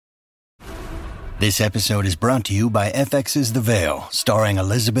This episode is brought to you by FX's The Veil, starring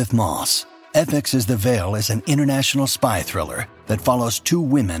Elizabeth Moss. FX's The Veil is an international spy thriller that follows two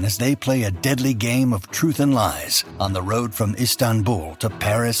women as they play a deadly game of truth and lies on the road from Istanbul to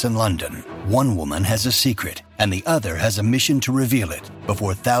Paris and London. One woman has a secret, and the other has a mission to reveal it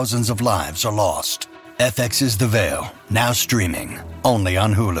before thousands of lives are lost. FX's The Veil, now streaming, only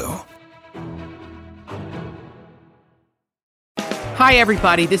on Hulu. Hi,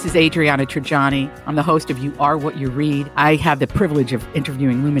 everybody. This is Adriana Trajani. I'm the host of You Are What You Read. I have the privilege of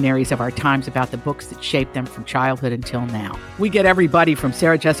interviewing luminaries of our times about the books that shaped them from childhood until now. We get everybody from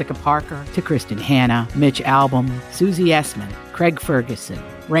Sarah Jessica Parker to Kristen Hanna, Mitch Albom, Susie Essman, Craig Ferguson,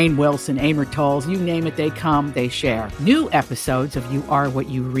 Rainn Wilson, Amor Tolls, you name it, they come, they share. New episodes of You Are What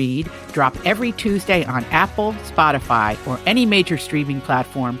You Read drop every Tuesday on Apple, Spotify, or any major streaming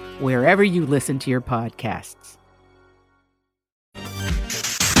platform wherever you listen to your podcasts.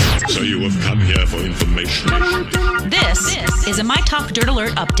 So you have come here for information. This is a My Talk Dirt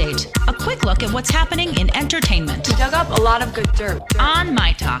Alert update. A quick look at what's happening in entertainment. We dug up a lot of good dirt. On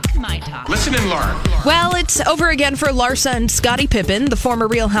My Talk. My Talk. Listen and learn. Well, it's over again for Larsa and Scottie Pippen. The former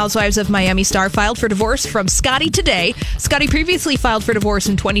Real Housewives of Miami star filed for divorce from Scottie today. Scottie previously filed for divorce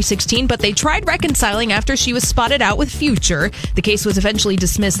in 2016, but they tried reconciling after she was spotted out with Future. The case was eventually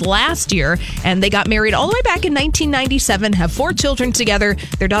dismissed last year, and they got married all the way back in 1997, have 4 children together.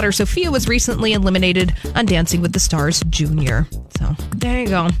 Their daughter Sophia was recently eliminated on Dancing with the Stars Junior. So there you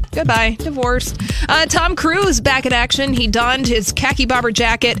go. Goodbye. Divorced. Tom Cruise back in action. He donned his khaki bomber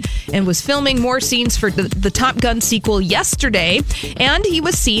jacket and was filming more scenes for the Top Gun sequel yesterday. And he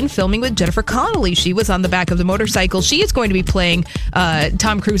was seen filming with Jennifer Connelly. She was on the back of the motorcycle. She is going to be playing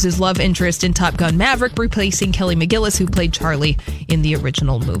Tom Cruise's love interest in Top Gun Maverick, replacing Kelly McGillis, who played Charlie in the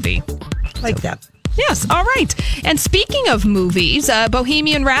original movie. Like that. Yes, all right. And speaking of movies,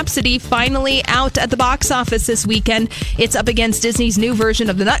 Bohemian Rhapsody finally out at the box office this weekend. It's up against Disney's new version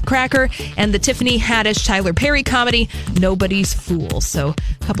of The Nutcracker and the Tiffany Haddish Tyler Perry comedy, Nobody's Fool. So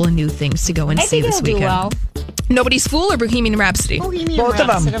a couple of new things to go and see this weekend. Well. Nobody's Fool or Bohemian Rhapsody? Both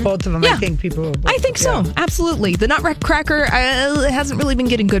of them. Yeah. I think people will. I think so. Absolutely. The Nutcracker hasn't really been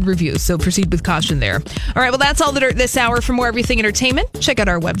getting good reviews, so proceed with caution there. All right, well, that's all the dirt this hour. For more everything entertainment, check out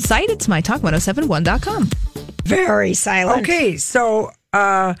our website. It's mytalk1071.com. Very silent. Okay, so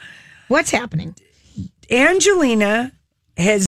what's happening? Angelina has